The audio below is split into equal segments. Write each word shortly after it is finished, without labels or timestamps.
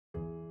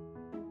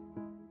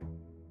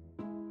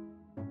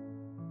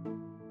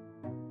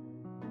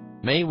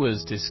May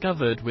was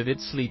discovered with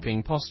its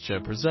sleeping posture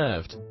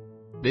preserved.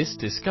 This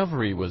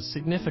discovery was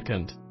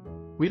significant.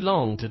 We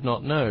long did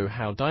not know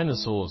how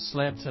dinosaurs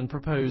slept and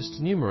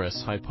proposed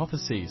numerous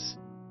hypotheses.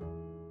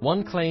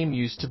 One claim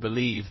used to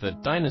believe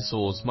that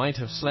dinosaurs might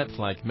have slept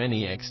like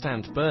many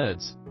extant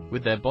birds,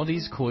 with their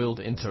bodies coiled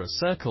into a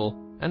circle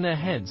and their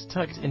heads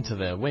tucked into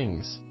their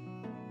wings.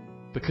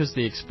 Because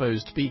the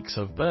exposed beaks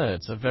of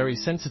birds are very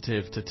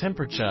sensitive to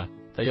temperature,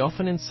 they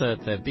often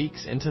insert their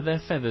beaks into their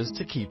feathers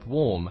to keep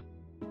warm.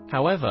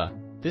 However,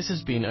 this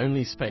has been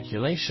only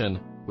speculation,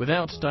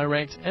 without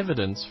direct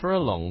evidence for a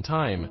long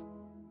time.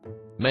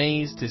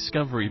 May's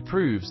discovery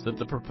proves that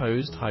the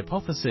proposed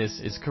hypothesis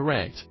is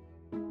correct.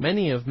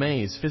 Many of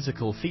May's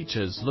physical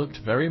features looked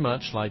very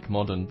much like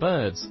modern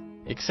birds,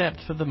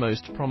 except for the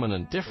most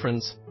prominent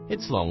difference,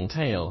 its long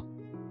tail.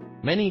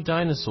 Many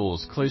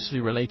dinosaurs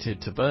closely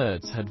related to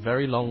birds had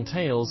very long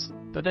tails,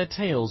 but their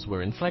tails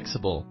were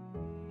inflexible.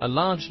 A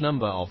large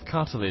number of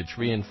cartilage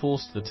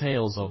reinforced the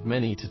tails of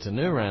many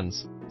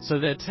titaneurans, so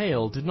their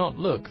tail did not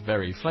look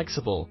very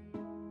flexible.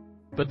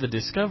 But the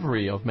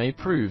discovery of May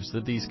proves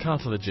that these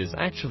cartilages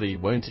actually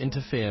won't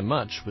interfere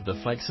much with the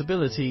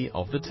flexibility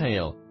of the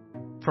tail.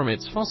 From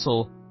its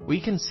fossil, we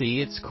can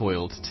see its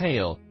coiled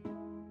tail,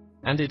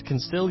 and it can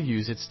still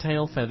use its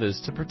tail feathers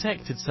to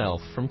protect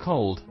itself from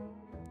cold.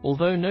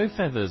 Although no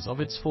feathers of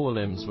its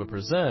forelimbs were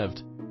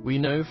preserved, we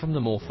know from the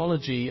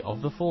morphology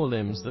of the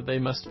forelimbs that they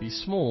must be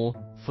small,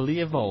 fully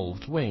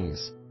evolved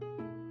wings.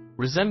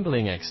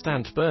 Resembling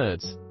extant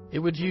birds, it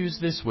would use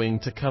this wing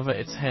to cover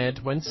its head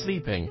when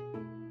sleeping.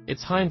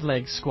 Its hind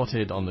legs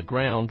squatted on the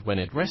ground when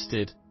it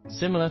rested,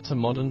 similar to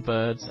modern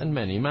birds and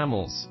many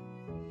mammals.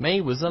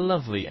 May was a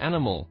lovely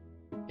animal.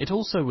 It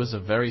also was a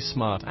very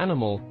smart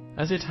animal,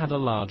 as it had a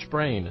large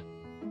brain.